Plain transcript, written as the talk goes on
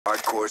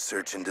Hardcore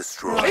search and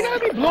destroy. They gotta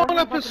be blowing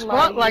up his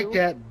spot like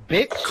that,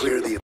 bitch. Clear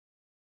the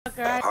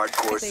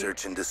hardcore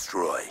search and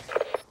destroy.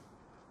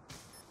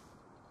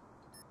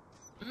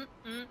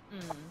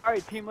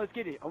 Alright, team, let's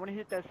get it. I want to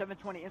hit that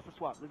 720 insta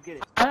swap. Let's get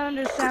it. I don't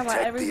understand why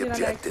Protect everything the on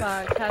objective.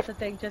 Xbox has to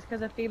think just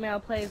because a female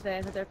plays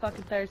it that they're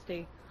fucking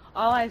thirsty.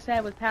 All I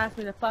said was pass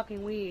me the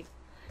fucking weed.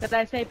 Did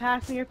I say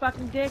pass me your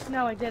fucking dick?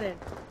 No, I didn't.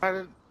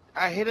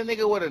 I hit a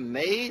nigga with a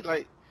nade,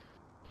 like.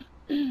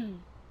 Yeah,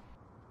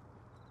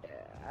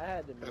 I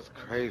had to. That's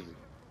crazy.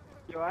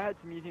 Yo, I had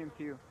to meet him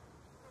too.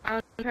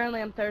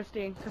 Apparently I'm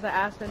thirsty because I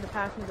asked them to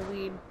pass me the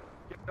weed.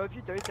 Yo, if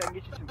you're thirsty, I can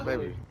get you some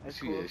Baby, Kool-Aid. That's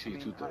she's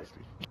cool. too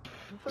thirsty.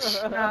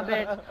 Nah,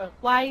 bitch.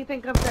 Why you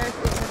think I'm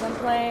thirsty? Because I'm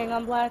playing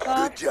on Black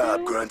Ops Good job,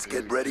 2? Grunts.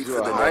 Get ready for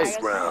You're the right.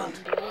 next round.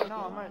 No, I'm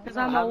not. Because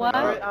I'm a what?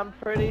 I'm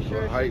pretty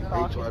sure she's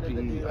talking to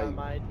the HYP, dude like- on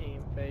my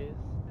team, FaZe.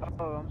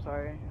 Oh, I'm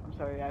sorry. I'm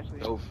sorry, Ashley.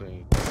 No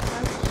thing.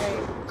 I'm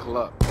straight.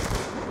 Club.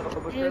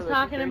 He was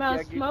talking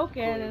about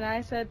smoking, and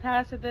I said,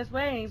 pass it this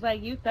way, and he's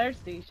like, you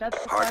thirsty. Shut the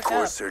fuck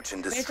Hardcore up. search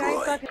and Bitch, I ain't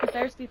destroy. fucking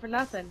thirsty for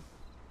nothing.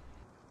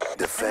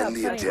 Defend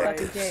the I got plenty of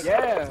fucking objective. dick.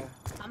 Yeah.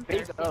 I'm Face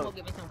thirsty. up. Go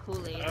get me some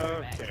Kool-Aid.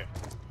 Okay.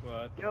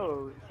 What?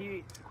 Yo,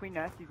 see, Queen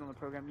Nasty's on the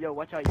program. Yo,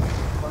 watch out. You can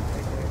fuck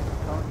right there.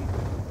 I'm telling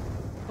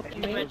you.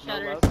 You mean? There's no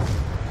Shutters. love.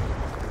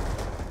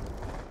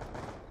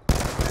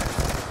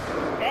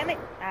 Damn it,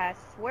 I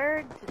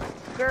swear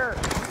to girl.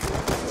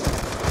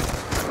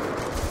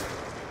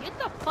 Get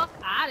the fuck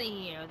out of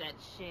here, that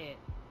shit.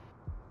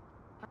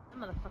 That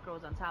motherfucker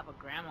was on top of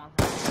grandma's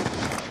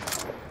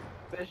house.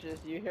 Vicious,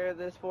 you hear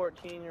this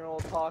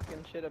 14-year-old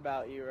talking shit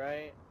about you,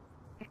 right?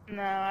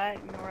 No, I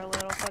ignore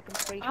little fucking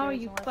squeakers Oh,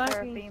 you unless they're a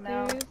fucking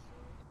female. serious?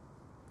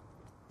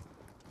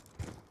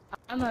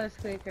 I'm not a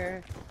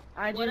squeaker.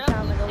 I What just up,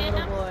 sound like a Luciana?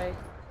 little boy.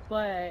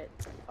 But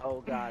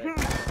Oh, got it.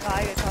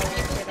 I get called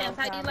Hey, a kid all Sam,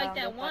 the how do you time, like I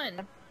that don't one?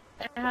 give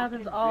it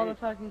happens all the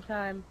fucking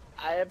time.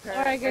 I Or I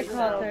apparently get called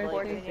sound thirsty.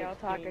 like a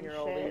 14-year-old talking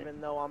 16-year-old shit.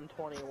 even though I'm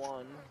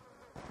 21.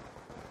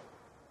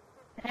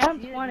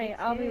 I'm You, 20. me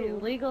I'll be too.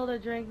 legal to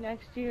drink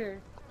next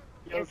year.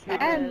 Yo, It's kid,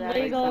 And that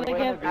legal to is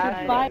get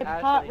Ashley, to buy Ashley,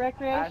 pot Ashley,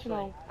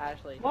 recreational.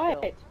 Ashley,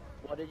 What? chill.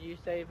 What did you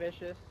say,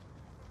 Vicious?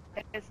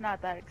 It's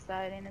not that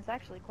exciting. It's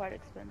actually quite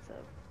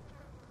expensive.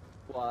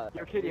 What?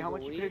 Yo, Kitty, how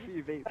much you legal pay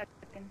weed? for your vape?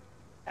 Fucking,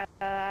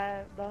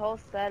 the whole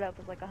setup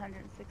was like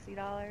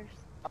 $160.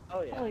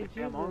 Oh yeah. Holy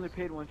Damn, I only Jesus.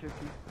 paid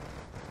 150.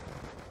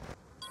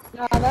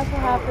 No, that's what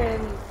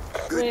happened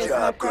Good with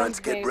job, my Grunts. friend's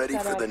Get vape ready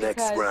for setup the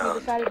next because round. he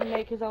decided to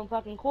make his own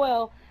fucking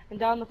coil and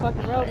down the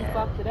fucking road and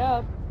fucked it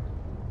up.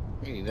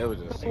 You ain't never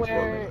just Where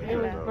seen it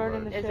was bro,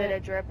 burning right? the Is shit.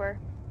 it a dripper?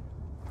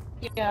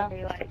 Yeah. Or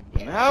you like,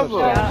 Never. So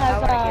it yeah,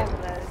 has, I want to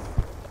get those.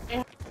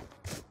 Damn,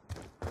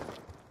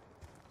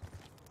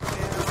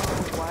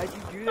 why'd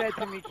you do that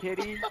to me,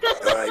 Kitty?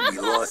 Alright,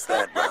 you lost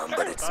that round,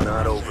 but it's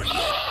not over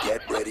yet.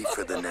 Get ready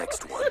for the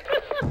next one.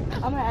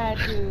 I'm gonna add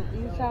you.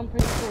 You sound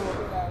pretty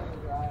cool.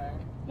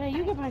 Man,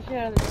 you get my shit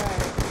out of the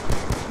dryer.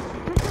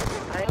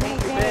 I I'm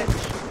ain't in your a game.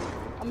 bitch.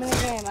 I'm in a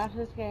game after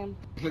this game.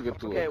 Look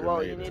at Okay,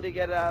 well, you need to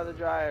get it out of the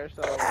dryer,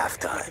 so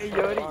Halftime. Hey, put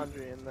Yodi.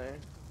 laundry in there.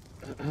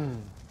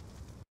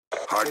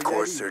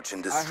 Hardcore Yodi, search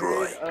and I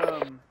destroy.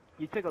 heard,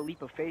 you took a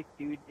leap of faith,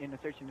 dude, in the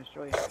search and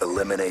destroy.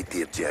 Eliminate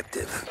the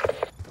objective.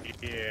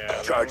 Yeah.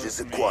 that Charges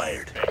was me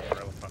acquired. being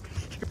real fucking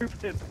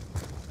stupid.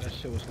 That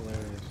shit was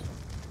hilarious.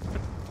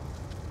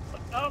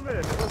 Oh man,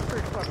 it was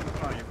pretty fucking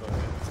funny,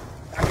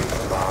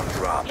 but. Bomb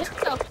dropped. Get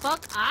the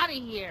fuck out of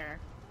here.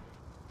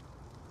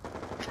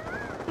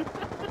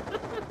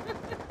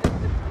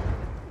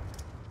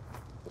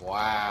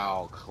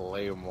 Wow,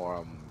 Claymore,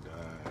 I'm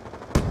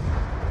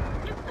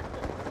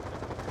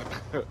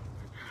done.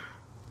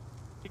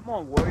 Come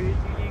on, Warriors,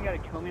 dude, you ain't gotta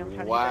kill me. I'm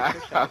trying to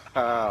get that trick shot.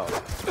 Wow.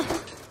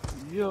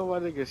 Yo, why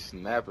nigga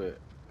snap it?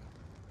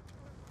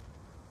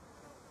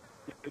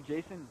 Yo,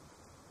 Jason.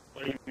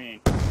 What do you mean?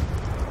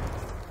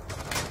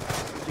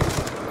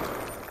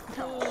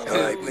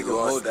 Alright, we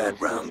lost that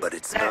round, but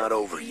it's not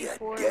over yet.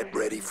 Get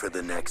ready for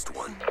the next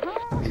one.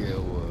 Yeah, it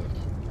was.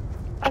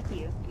 Fuck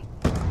you.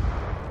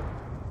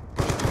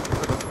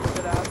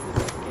 But after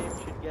this game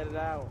should get it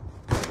out.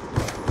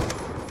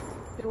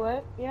 Do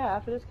what? Yeah,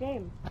 after this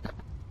game.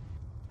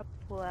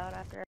 Pull out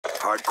after.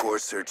 Hardcore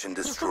search and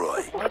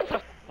destroy. What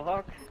the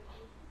fuck?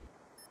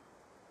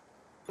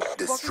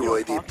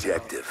 Destroy the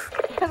objective.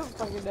 I don't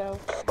fucking know.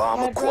 Bomb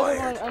My brother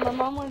acquired. my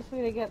mom wants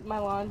me to get my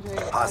laundry.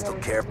 Hostile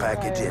care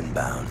package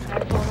inbound. I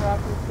told her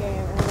after this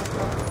game. And it was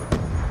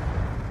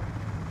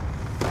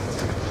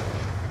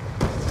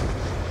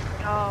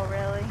Oh,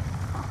 really?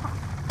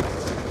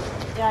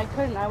 yeah, I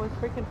couldn't. I was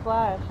freaking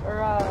flashed.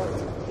 Or,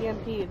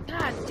 EMP'd.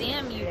 God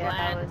damn you, Yeah,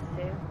 I lad. was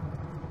too.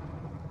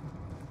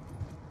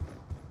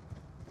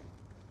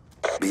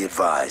 Be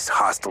advised,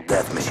 hostile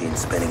death machine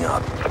spinning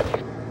up.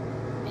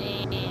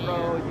 Damn.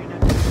 Bro, you're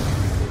not gonna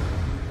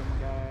oh my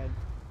god.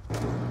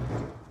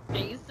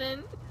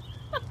 Jason.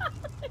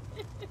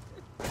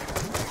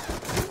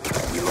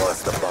 We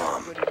lost the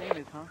bomb. What your name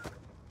is, huh?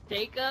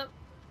 Jacob.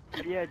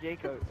 Yeah,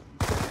 Jacob.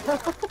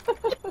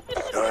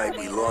 Alright,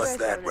 we lost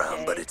that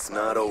round, but it's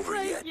not over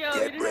yet. Yo,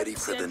 Get you ready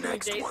just for the sent me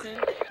next one.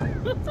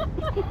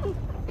 Jason.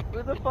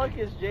 Who the fuck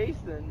is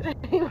Jason?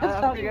 He was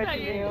I talking forgot to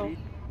your you. name,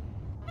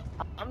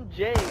 I'm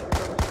Jake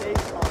from State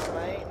Farm.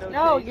 I ain't no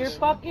No, Jason. your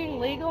fucking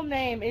legal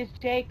name is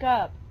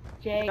Jacob.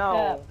 Jacob.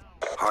 No.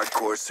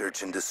 Hardcore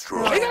search and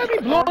destroy. You gotta be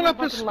blowing up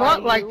the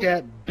spot like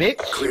that, bitch.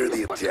 Clear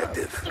the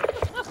objective.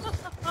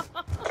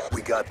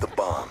 We got the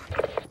bomb.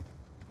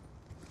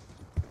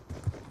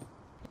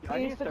 I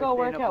He need needs to start go staying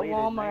work up at late night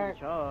and Walmart.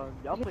 chug.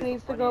 Y'all He play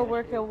needs some to go funny-ass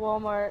work shit. at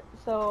Walmart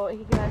so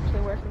he can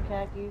actually wear some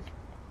khakis.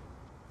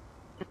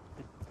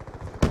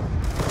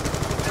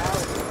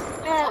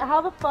 Man,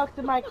 how the fuck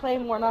did my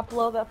claymore not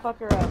blow that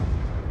fucker up?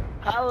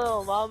 Hi,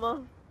 little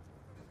mama.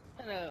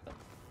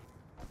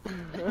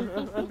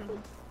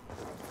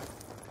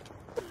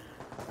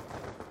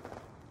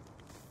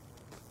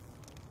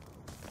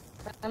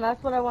 And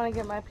that's what I want to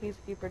get my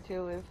Peacekeeper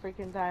to, is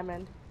freaking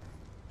Diamond.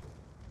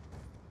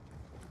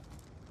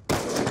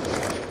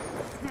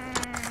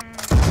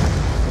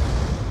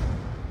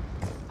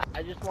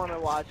 I just want to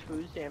watch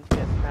food stamps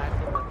get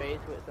smacked in the face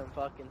with some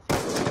fucking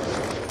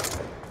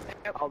seafood.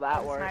 Oh, that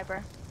I'm a works.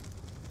 sniper.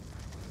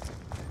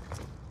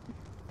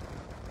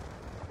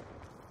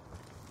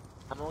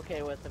 I'm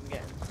okay with them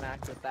getting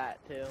smacked with that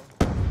too.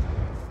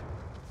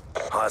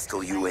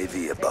 Hostile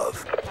UAV above.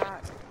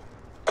 Fuck.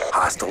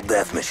 Hostile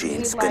death machine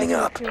He'd spinning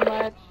like up. it too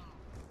much.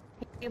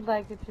 He'd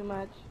like it too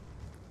much.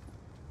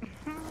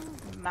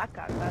 My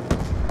cock got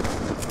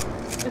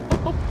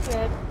Oh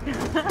shit.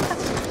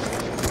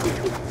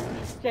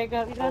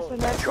 Jacob, you got some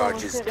next level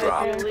Charges shit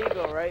dropped. right there.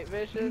 Illegal, right,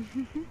 Vicious?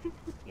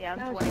 Yeah,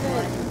 I'm Oh,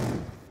 21.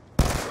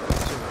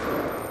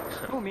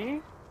 Who,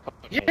 me?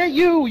 Yeah,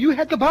 you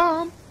had the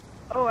bomb.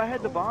 Oh, I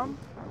had the bomb?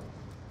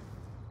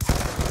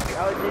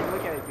 I didn't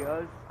look at it,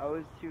 dude. I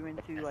was too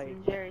into, like,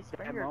 Some Jerry that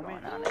Springer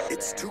moment. going on over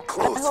It's there. too I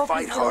close. hope Fight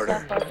he kills harder.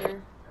 that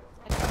fucker.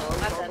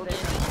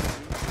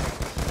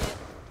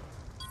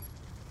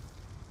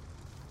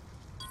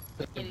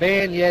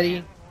 Ban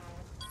Yeti.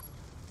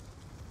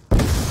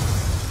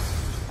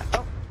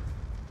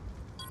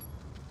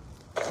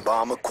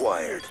 Bomb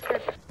acquired.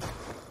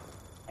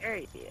 There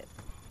he is.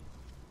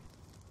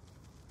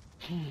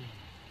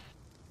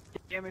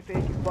 Damn it, face,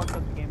 you fucked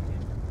up the game again.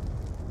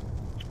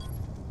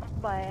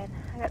 Bad.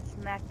 I got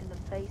smacked in the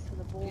face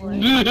with a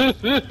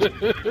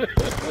bullet.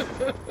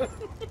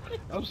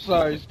 I'm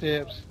sorry,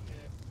 Steps.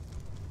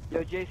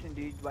 Yo, Jason,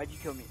 dude, why'd you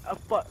kill me? Oh,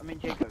 fuck, I mean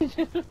Jacob.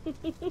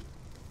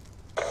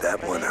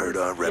 That one hurt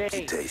our Jake.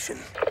 reputation.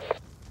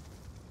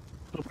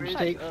 From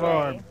State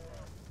Farm.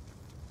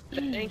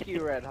 Thank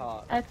you, Red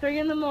Hawk. At 3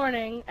 in the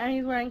morning, and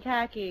he's wearing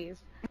khakis.